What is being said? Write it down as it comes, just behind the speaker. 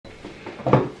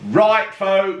Right,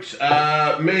 folks,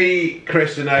 me,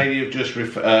 Chris and Amy have just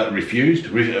refused.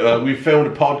 We've filmed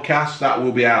a podcast that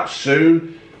will be out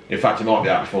soon. In fact, it might be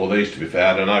out before these, to be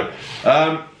fair, I don't know.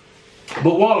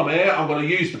 But while I'm here, I'm going to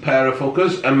use the pair of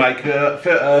fuckers and make a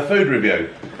food review.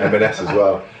 M&S as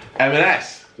well.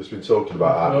 M&S. Just been talking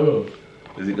about that. Oh.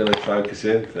 Is it going to focus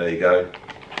in? There you go.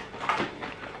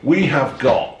 We have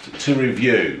got to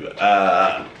review,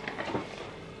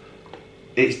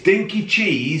 it's Dinky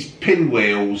cheese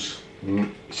Pinwheels.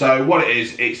 So what it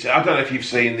is, it's, I don't know if you've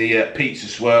seen the pizza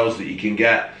swirls that you can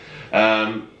get.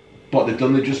 What they've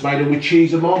done, they've just made them with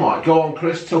cheese and Marmite. Go on,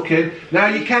 Chris, tuck in. Now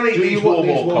you can eat these warm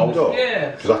or cold.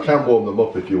 Yeah. Because I can warm them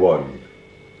up if you want.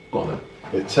 Go on then.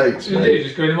 It takes So me... you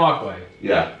just go in the microwave?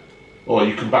 Yeah. Or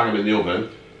you can bang them in the oven.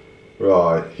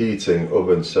 Right, heating,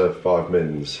 oven, serve 5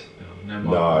 mins. No,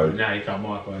 microwave. No, you can't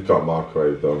microwave. You can't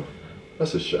microwave them.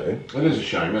 That's a shame. It is a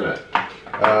shame, isn't it?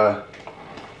 I'll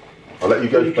let you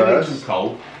go you can eat first. some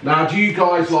cold. Now, do you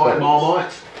guys like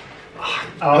Marmite?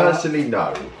 Personally,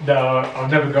 no. No,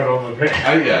 I've never got on with it.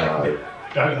 Oh yeah.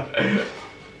 No.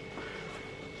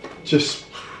 Just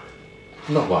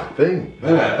not my thing.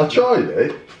 Yeah. I tried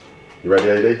it. You ready,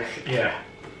 AD? Yeah.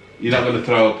 You're not going to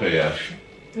throw up here?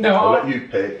 No, I'll let you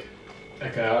pick.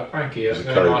 Okay, thank you. That's It's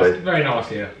a very nice. Kobe. Very nice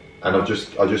here. And I'll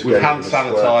just We've get hand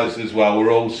sanitised as well.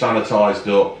 We're all sanitised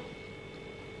up.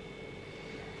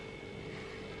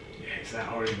 Yeah, it's that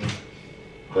horrible.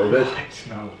 David. It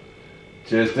smells.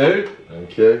 Cheers, dude.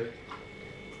 Thank you.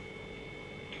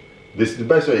 This is the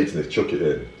best way of eating this. Chuck it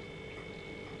in.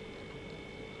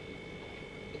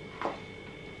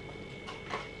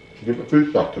 Give it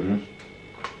 2 seconds.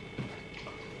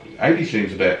 80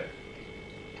 seems a bit.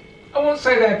 I won't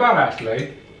say they're bad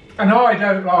actually, and I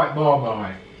don't like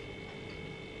Marmite.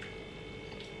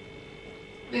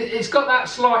 It's got that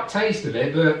slight taste of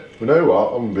it, but You know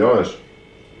what? I'm gonna be honest.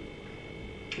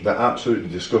 They're absolutely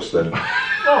disgusting.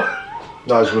 oh,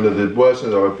 That is one of the worst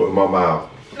things I've ever put in my mouth.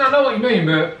 I know what you mean,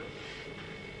 but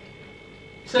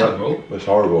it's edible. It's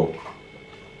horrible.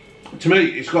 To me,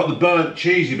 it's got the burnt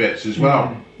cheesy bits as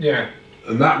well. Yeah.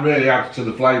 And that really adds to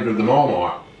the flavour of the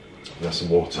Marmite. There's some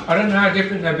water. I don't know how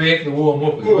different they'd be if they warm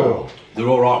up as well. They're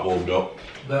alright warmed up.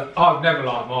 But I've never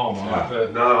liked Marmite,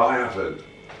 but No, I haven't.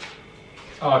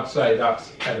 I'd say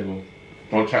that's edible.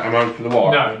 Want to take them home for the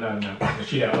wife? No.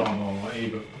 She don't like Marmite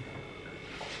either.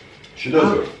 She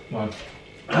doesn't. No.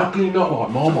 How can you not like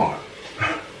Marmite?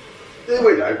 Yeah,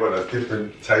 we know everyone has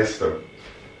different taste them.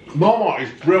 Marmite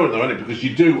is brilliant though, isn't it? Because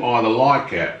you do either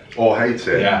like it Or hate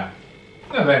it. Yeah.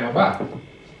 No, they're not bad.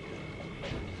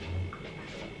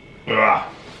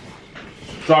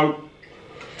 So,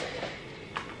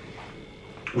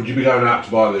 would you be going out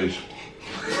to buy these?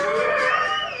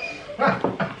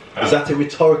 Is that a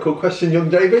rhetorical question, young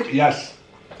David? Yes.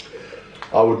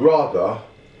 I would rather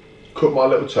cut my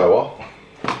little toe off,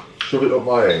 shove it up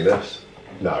my anus.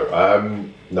 No,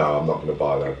 no, I'm not going to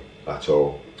buy them at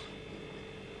all.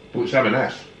 What's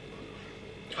M&S?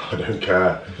 I don't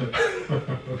care.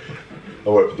 I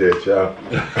work for DHL.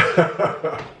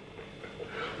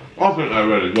 I think they're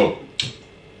really good.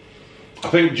 I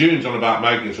think June's on about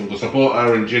making some because I bought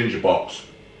her in Ginger Box.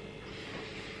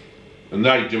 And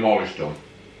they demolished them.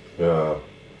 Yeah.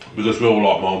 Because we all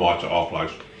like Marmite at our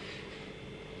place.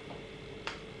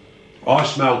 I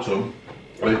smelt them.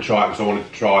 I didn't try it because I wanted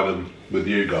to try them with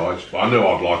you guys. But I knew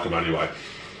I'd like them anyway.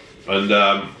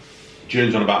 And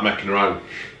June's on about making her own.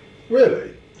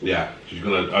 Really? Yeah, she's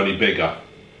gonna only bigger.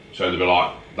 So they'll be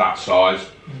like that size.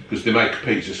 Because they make a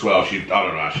pizza swirl, I don't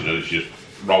know how she does it, she just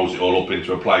rolls it all up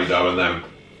into a Play-Doh and then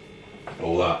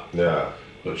all that. Yeah.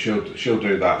 But she'll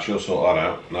do that, she'll sort that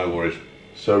out, no worries.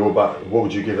 So what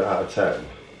would you give it out of 10?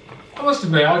 I must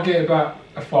admit, I'd get about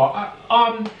a 5.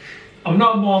 I'm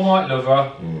not a Marmite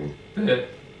lover, but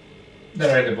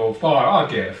they're edible. 5, I'd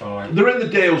get a 5. They're in the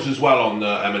deals as well on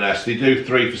M&S, they do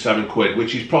 3 for £7,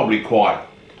 which is probably quite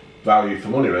value for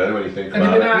money really when you think And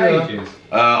about they've been it. out ages.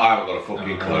 I haven't got a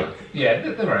fucking clue. Yeah,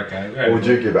 they're okay. What would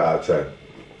you give it out of 10?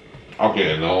 I'll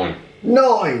get a 9.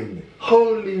 9!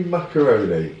 Holy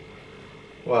macaroni.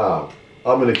 Wow.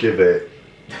 I'm going to give it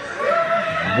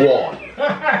 1.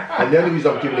 And the only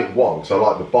reason I'm giving it 1 because I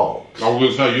like the box. I was going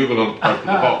to say, you're going to go for the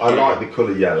box. I like the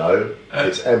colour yellow.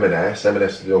 It's M&S.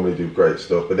 M&S normally do great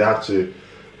stuff, but they have to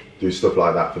do stuff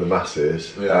like that for the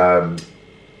masses. Yeah.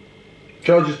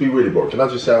 Can I just be really bored? Can I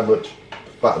just say how much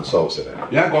fat and salt's in it?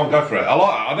 Yeah, go for it. I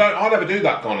like it. I never do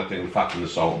that kind of thing, the fat and the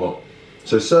salt, but...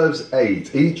 So it serves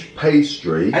 8. Each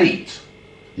pastry... 8?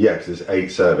 Yeah, because there's 8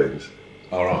 servings.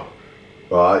 Alright.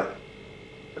 Right.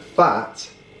 Fat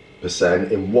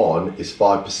percent in one is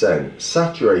 5%.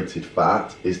 Saturated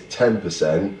fat is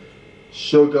 10%.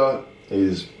 Sugar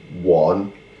is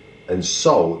 1, and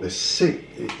salt, there's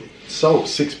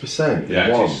 6%. Yeah,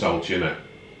 in 1. it is salty, isn't it?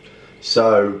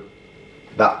 So,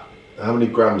 that, how many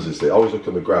grams is it? I always look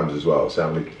at the grams as well, so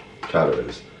how many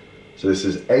calories. So this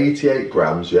is 88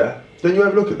 grams, yeah? Don't you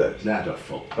ever look at this? Nah, don't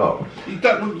full. Oh.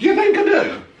 Do you think I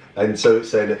do? And so it's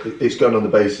saying that it's going on the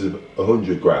basis of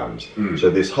 100 grams. So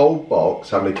this whole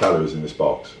box, how many calories in this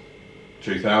box?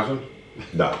 2,000?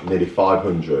 No, nearly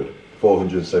 500,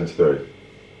 473.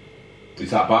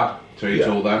 Is that bad to eat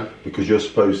all them? Because you're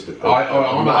supposed to...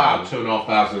 I'm allowed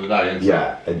 2,500 a day, ain't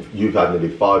Yeah, and you've had nearly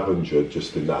 500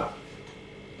 just in that.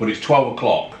 But it's 12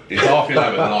 o'clock. It's half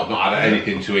 11 and I've not had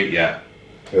anything to eat yet.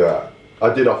 Yeah.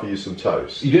 I did offer you some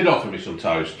toast. You did offer me some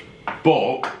toast,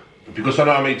 but because I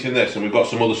know I'm eating this and we've got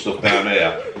some other stuff down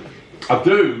here, I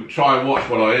do try and watch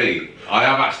what I eat. I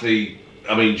have actually,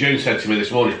 I mean, June said to me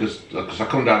this morning, because I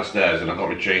come downstairs and I've got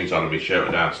my jeans on and my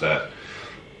shirt downstairs,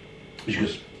 she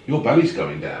goes, your belly's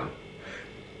going down.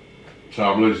 So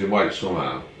I'm losing weight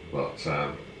somehow, but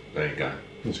there you go.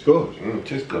 It's good.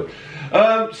 It is good.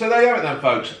 So there you have it then,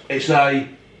 folks. It's a,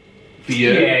 for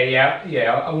you.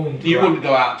 Yeah. I wouldn't. You wouldn't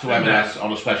go out to M&S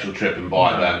on a special trip and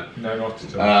buy them. No, not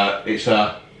at all. It's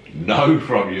a no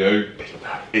from you.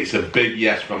 It's a big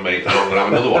yes from me, and I'm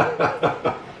going to have another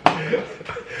one.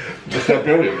 Just so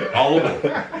brilliant. I love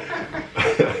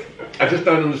it. I just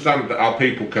don't understand how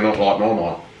people cannot like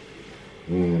Marmite.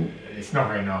 It's not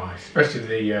very nice, especially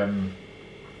the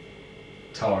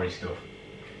tarry stuff.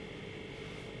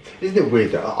 Isn't it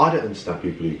weird that I don't understand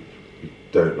people who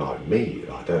don't like meat,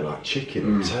 I don't like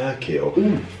chicken or turkey or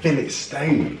fillet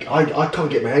steak. I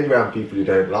can't get my head around people who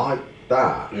don't like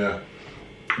that. Yeah.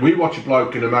 We watch a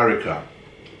bloke in America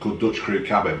called Dutch Crew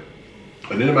Cabin,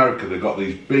 and in America they've got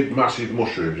these big massive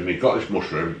mushrooms, and he got this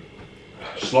mushroom,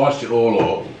 sliced it all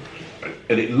up,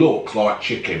 and it looks like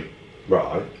chicken.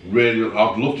 Right. Really,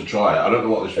 I'd love to try it. I don't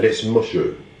know what this. And it's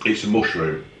mushroom. It's a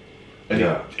mushroom. And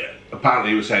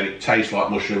apparently he was saying it tastes like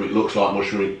mushroom, it looks like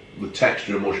mushroom, the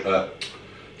texture of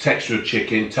texture of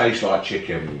chicken, tastes like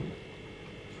chicken.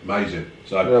 Amazing.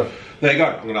 So there you go.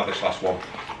 I'm gonna have this last one.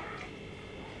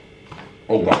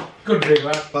 Oh, wow. Good big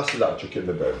lad. Pass that chicken in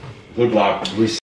the bed. Good lad.